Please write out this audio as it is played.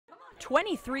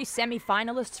23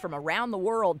 semi-finalists from around the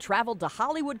world traveled to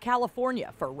Hollywood, California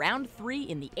for round 3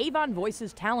 in the Avon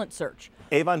Voices talent search.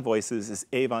 Avon Voices is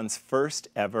Avon's first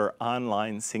ever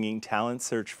online singing talent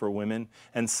search for women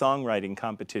and songwriting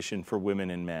competition for women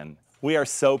and men. We are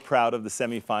so proud of the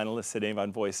semi-finalists at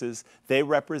Avon Voices. They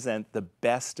represent the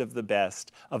best of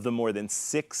the more than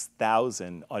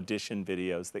 6,000 audition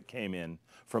videos that came in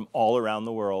from all around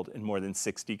the world in more than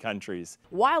 60 countries.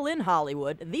 While in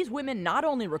Hollywood, these women not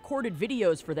only recorded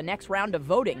videos for the next round of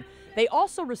voting, they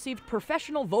also received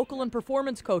professional vocal and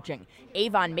performance coaching,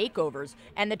 Avon makeovers,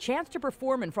 and the chance to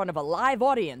perform in front of a live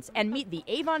audience and meet the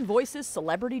Avon Voices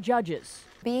celebrity judges.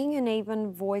 Being an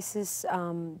Avon Voices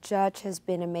judge has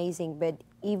been amazing, but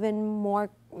even more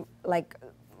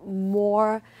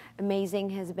amazing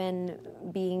has been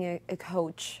being a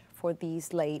coach for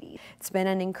these ladies. It's been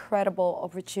an incredible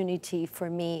opportunity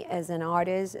for me as an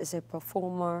artist, as a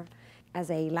performer, as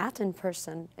a Latin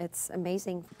person. It's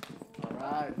amazing. All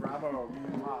right, bravo.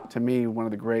 To me, one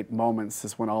of the great moments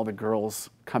is when all the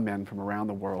girls come in from around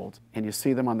the world and you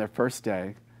see them on their first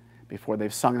day before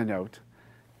they've sung a note,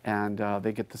 and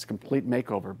they get this complete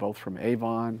makeover, both from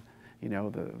Avon, you know,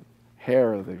 the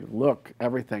hair, the look,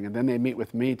 everything, and then they meet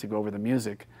with me to go over the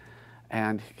music.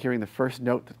 And hearing the first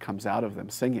note that comes out of them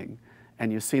singing,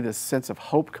 and you see this sense of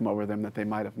hope come over them that they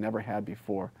might have never had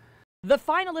before. The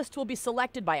finalists will be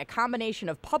selected by a combination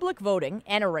of public voting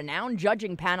and a renowned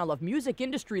judging panel of music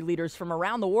industry leaders from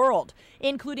around the world,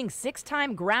 including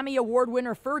 6-time Grammy Award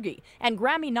winner Fergie and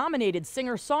Grammy-nominated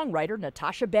singer-songwriter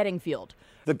Natasha Bedingfield.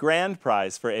 The grand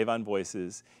prize for Avon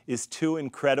Voices is 2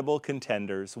 incredible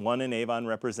contenders. One an Avon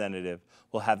representative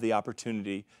will have the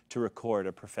opportunity to record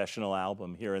a professional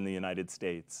album here in the United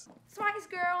States. Spice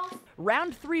Girls!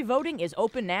 Round 3 voting is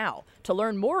open now. To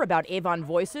learn more about Avon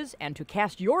Voices and to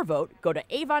cast your vote, go to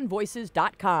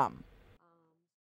avonvoices.com.